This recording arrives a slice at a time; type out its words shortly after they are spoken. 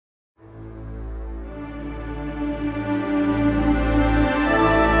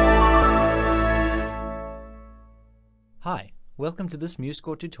Welcome to this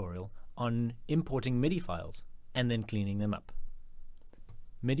MuseScore tutorial on importing MIDI files and then cleaning them up.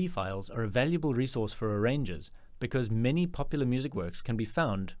 MIDI files are a valuable resource for arrangers because many popular music works can be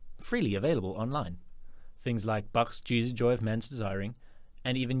found freely available online. Things like Bach's Jesu Joy of Man's Desiring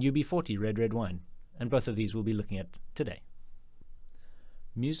and even UB40 Red Red Wine, and both of these we'll be looking at today.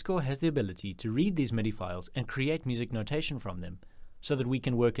 MuseScore has the ability to read these MIDI files and create music notation from them so that we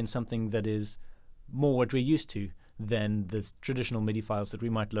can work in something that is more what we're used to than the traditional MIDI files that we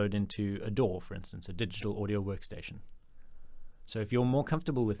might load into a DAW, for instance, a digital audio workstation. So if you're more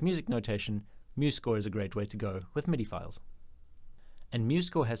comfortable with music notation, MuseScore is a great way to go with MIDI files. And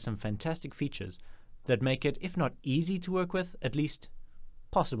MuseScore has some fantastic features that make it, if not easy to work with, at least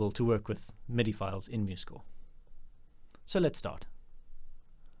possible to work with MIDI files in MuseScore. So let's start.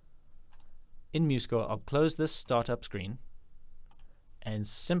 In MuseScore, I'll close this startup screen and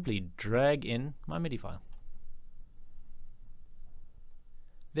simply drag in my MIDI file.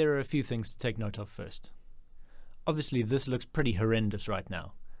 There are a few things to take note of first. Obviously this looks pretty horrendous right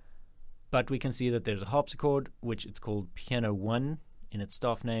now, but we can see that there's a harpsichord, which it's called Piano 1 in its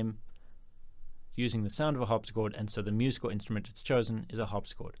staff name, using the sound of a harpsichord, and so the MuseScore instrument it's chosen is a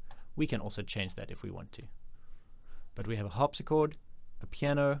harpsichord. We can also change that if we want to. But we have a harpsichord, a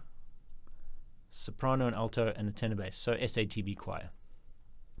piano, soprano and alto, and a tenor bass, so SATB choir.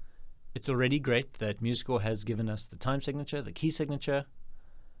 It's already great that MuseScore has given us the time signature, the key signature,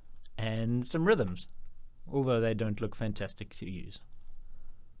 and some rhythms, although they don't look fantastic to use.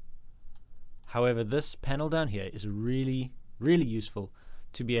 However, this panel down here is really useful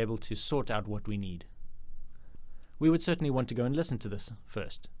to be able to sort out what we need. We would certainly want to go and listen to this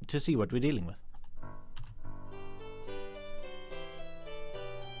first to see what we're dealing with.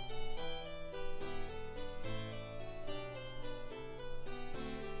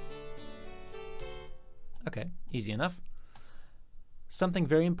 Okay, easy enough. Something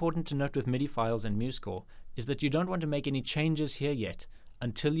very important to note with MIDI files and MuseScore is that you don't want to make any changes here yet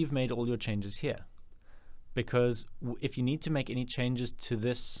until you've made all your changes here. Because if you need to make any changes to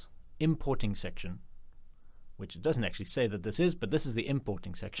this importing section, which it doesn't actually say that this is, but this is the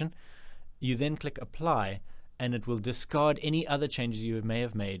importing section, you then click Apply and it will discard any other changes you may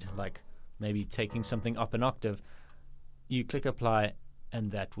have made, like maybe taking something up an octave. You click Apply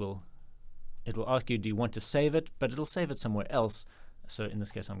and it will ask you, do you want to save it? But it'll save it somewhere else. So in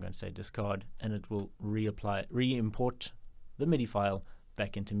this case, I'm going to say discard, and it will re-import the MIDI file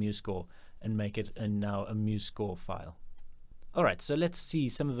back into MuseScore and make it now a MuseScore file. All right, so let's see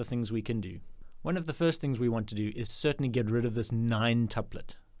some of the things we can do. One of the first things we want to do is certainly get rid of this 9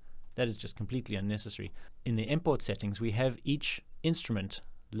 tuplet. That is just completely unnecessary. In the import settings, we have each instrument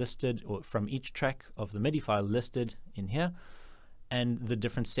listed, or from each track of the MIDI file listed in here, and the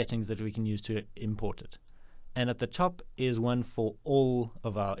different settings that we can use to import it. And at the top is one for all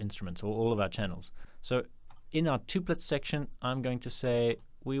of our instruments or all of our channels. So in our tuplets section, I'm going to say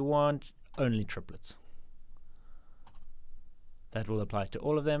we want only triplets. That will apply to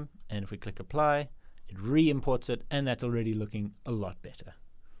all of them, and if we click Apply, it re-imports it, and that's already looking a lot better.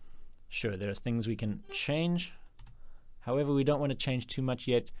 Sure, there's things we can change. However, we don't want to change too much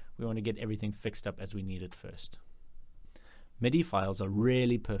yet. We want to get everything fixed up as we need it first. MIDI files are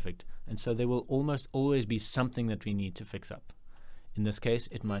really perfect, and so there will almost always be something that we need to fix up. In this case,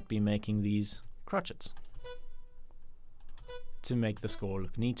 it might be making these crotchets to make the score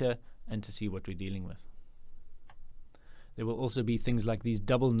look neater and to see what we're dealing with. There will also be things like these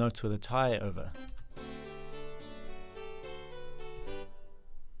double notes with a tie over.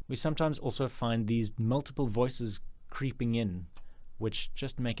 We sometimes also find these multiple voices creeping in, which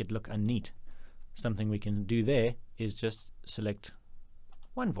just make it look unneat. Something we can do there is just select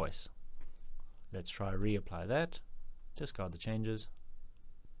one voice. Let's try reapply that, discard the changes,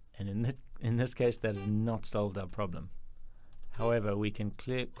 and in this case that has not solved our problem. However, we can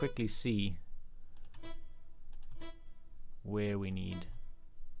quickly see where we need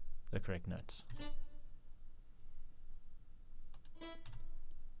the correct notes.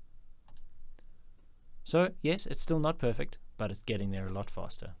 So yes, it's still not perfect, but it's getting there a lot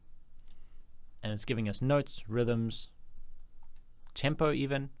faster. And it's giving us notes, rhythms, tempo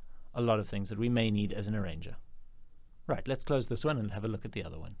even, a lot of things that we may need as an arranger. Right, let's close this one and have a look at the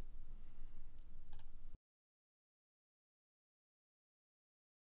other one.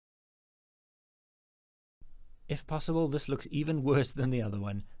 If possible, this looks even worse than the other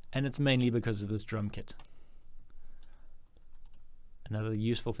one, and it's mainly because of this drum kit. Another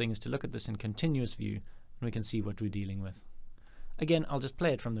useful thing is to look at this in continuous view, and we can see what we're dealing with. Again, I'll just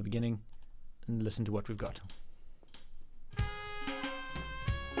play it from the beginning and listen to what we've got.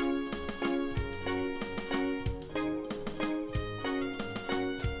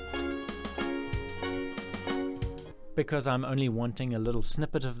 because I'm only wanting a little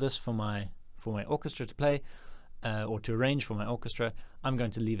snippet of this for my orchestra to play or to arrange for my orchestra, I'm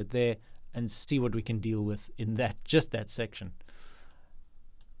going to leave it there and see what we can deal with in just that section.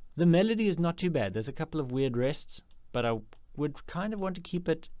 The melody is not too bad. There's a couple of weird rests, but I would kind of want to keep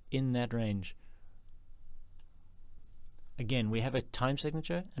it in that range. Again, we have a time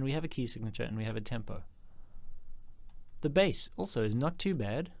signature, and we have a key signature, and we have a tempo. The bass also is not too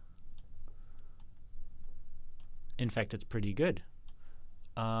bad. In fact, it's pretty good.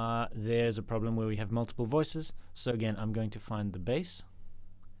 There's a problem where we have multiple voices. So again, I'm going to find the bass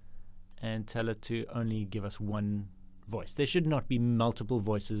and tell it to only give us one voice. There should not be multiple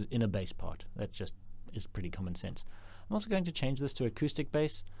voices in a bass part. That just is pretty common sense. I'm also going to change this to acoustic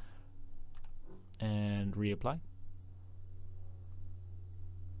bass and reapply.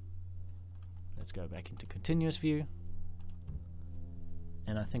 Let's go back into continuous view.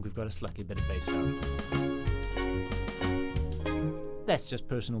 And I think we've got a slightly better bass sound. That's just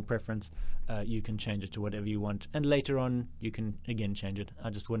personal preference. You can change it to whatever you want, and later on you can again change it. I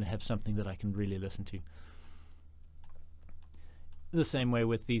just want to have something that I can really listen to. The same way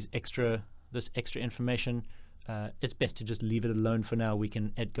with this extra information, it's best to just leave it alone for now. We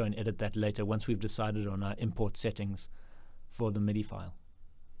can go and edit that later once we've decided on our import settings for the MIDI file.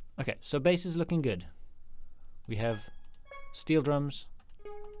 Okay, so bass is looking good. We have steel drums,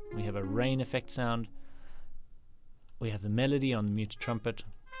 we have a rain effect sound, we have the melody on the muted trumpet,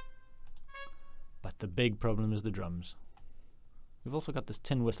 but the big problem is the drums. We've also got this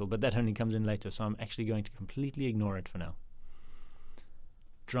tin whistle, but that only comes in later, so I'm actually going to completely ignore it for now.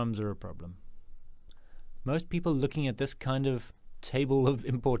 Drums are a problem. Most people looking at this kind of table of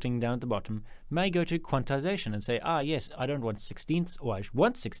importing down at the bottom may go to quantization and say, yes, I don't want 16ths, or I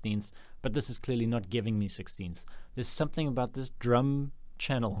want 16ths, but this is clearly not giving me 16ths. There's something about this drum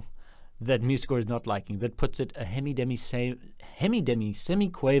channel that MuseScore is not liking, that puts it a hemi-demi,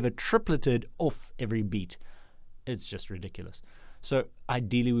 semi-quaver tripleted off every beat. It's just ridiculous. So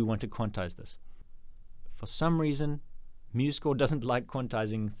ideally we want to quantize this. For some reason, MuseScore doesn't like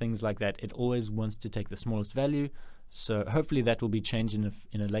quantizing things like that. It always wants to take the smallest value, so hopefully that will be changed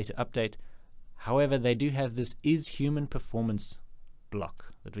in a later update. However, they do have this is human performance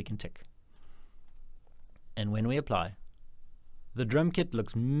block that we can tick. And when we apply, the drum kit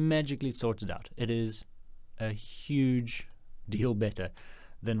looks magically sorted out. It is a huge deal better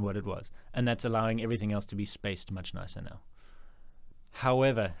than what it was. And that's allowing everything else to be spaced much nicer now.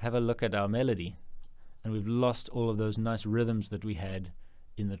 However, have a look at our melody, and we've lost all of those nice rhythms that we had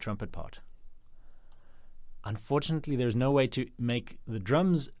in the trumpet part. Unfortunately, there's no way to make the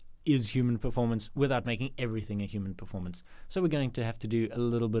drums is human performance without making everything a human performance. So we're going to have to do a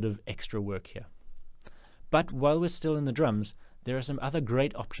little bit of extra work here. But while we're still in the drums, there are some other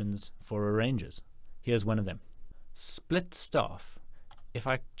great options for arrangers. Here's one of them. Split staff. If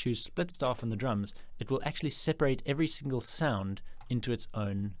I choose split staff on the drums, it will actually separate every single sound into its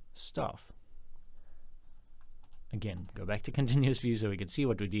own staff. Again, go back to continuous view so we can see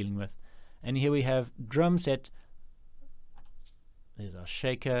what we're dealing with. And here we have drum set. There's our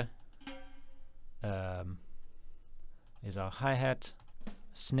shaker. There's our hi-hat,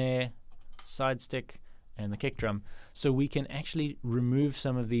 snare, side stick, and the kick drum. So we can actually remove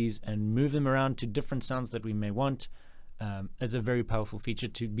some of these and move them around to different sounds that we may want. It's a very powerful feature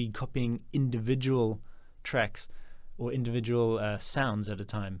to be copying individual tracks or individual sounds at a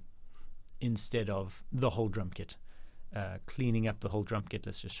time instead of the whole drum kit. Cleaning up the whole drum kit,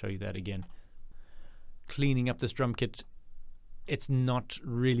 let's just show you that again. Cleaning up this drum kit, it's not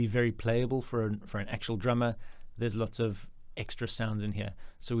really very playable for an actual drummer. There's lots of extra sounds in here,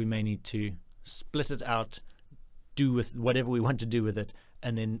 so we may need to split it out, do with whatever we want to do with it,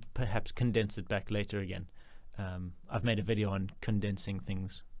 and then perhaps condense it back later again. I've made a video on condensing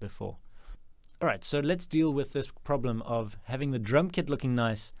things before. Alright, so let's deal with this problem of having the drum kit looking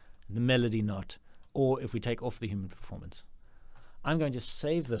nice, the melody not, or if we take off the human performance. I'm going to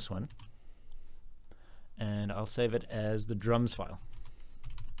save this one, and I'll save it as the drums file.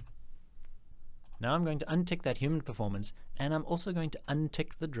 Now I'm going to untick that human performance, and I'm also going to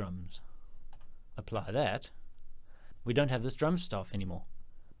untick the drums. Apply that. We don't have this drum staff anymore.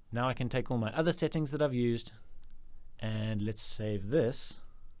 Now I can take all my other settings that I've used, and let's save this.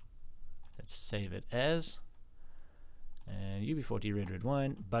 Let's save it as and UB40 red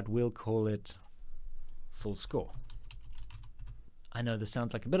wine, but we'll call it full score. I know this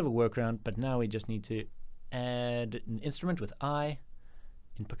sounds like a bit of a workaround, but now we just need to add an instrument with I.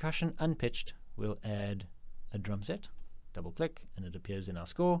 In percussion unpitched, we'll add a drum set. Double click and it appears in our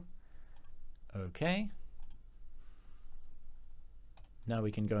score. Okay. Now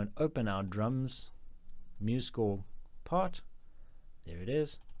we can go and open our drums MuseScore part. There it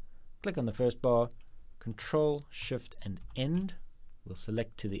is. Click on the first bar, Ctrl+Shift+End. We'll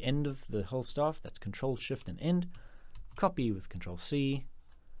select to the end of the whole staff. That's Ctrl+Shift+End. Copy with Ctrl+C.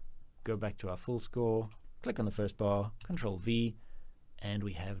 Go back to our full score. Click on the first bar, Ctrl+V, and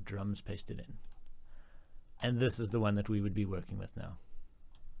we have drums pasted in. And this is the one that we would be working with now.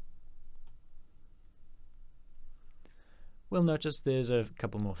 We'll notice there's a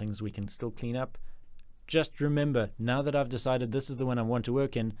couple more things we can still clean up. Just remember, now that I've decided this is the one I want to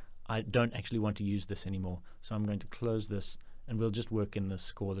work in, I don't actually want to use this anymore. So I'm going to close this, and we'll just work in the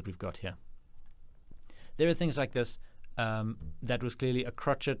score that we've got here. There are things like this. That was clearly a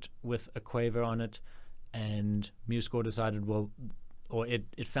crotchet with a quaver on it, and MuseScore decided, well, or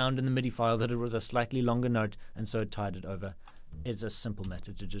it found in the MIDI file that it was a slightly longer note, and so it tied it over. It's a simple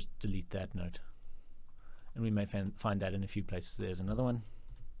matter to just delete that note. And we may find that in a few places. There's another one.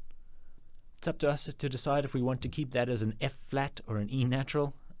 It's up to us to decide if we want to keep that as an F flat or an E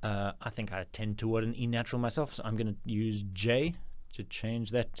natural. I think I tend toward an E natural myself, so I'm going to use J to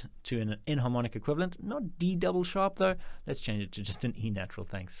change that to an enharmonic equivalent. Not D double sharp though. Let's change it to just an E natural.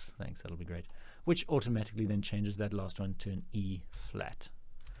 Thanks, that'll be great. Which automatically then changes that last one to an E flat.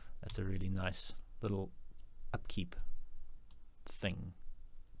 That's a really nice little upkeep thing.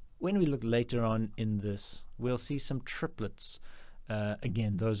 When we look later on in this, we'll see some triplets.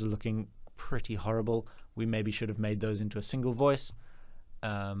 Again, those are looking pretty horrible. We maybe should have made those into a single voice.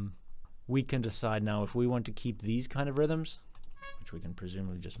 We can decide now if we want to keep these kind of rhythms, which we can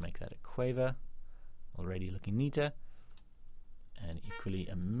presumably just make that a quaver, already looking neater, and equally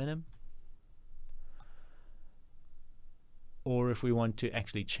a minim. Or if we want to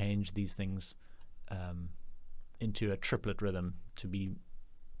actually change these things into a triplet rhythm to be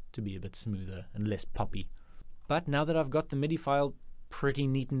a bit smoother and less poppy. But now that I've got the MIDI file pretty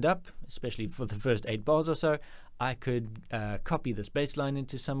neatened up, especially for the first 8 bars or so, I could copy this bass line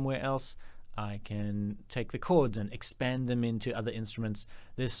into somewhere else. I can take the chords and expand them into other instruments.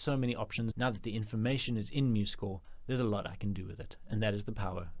 There's so many options. Now that the information is in MuseScore, there's a lot I can do with it, and that is the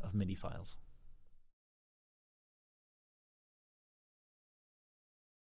power of MIDI files.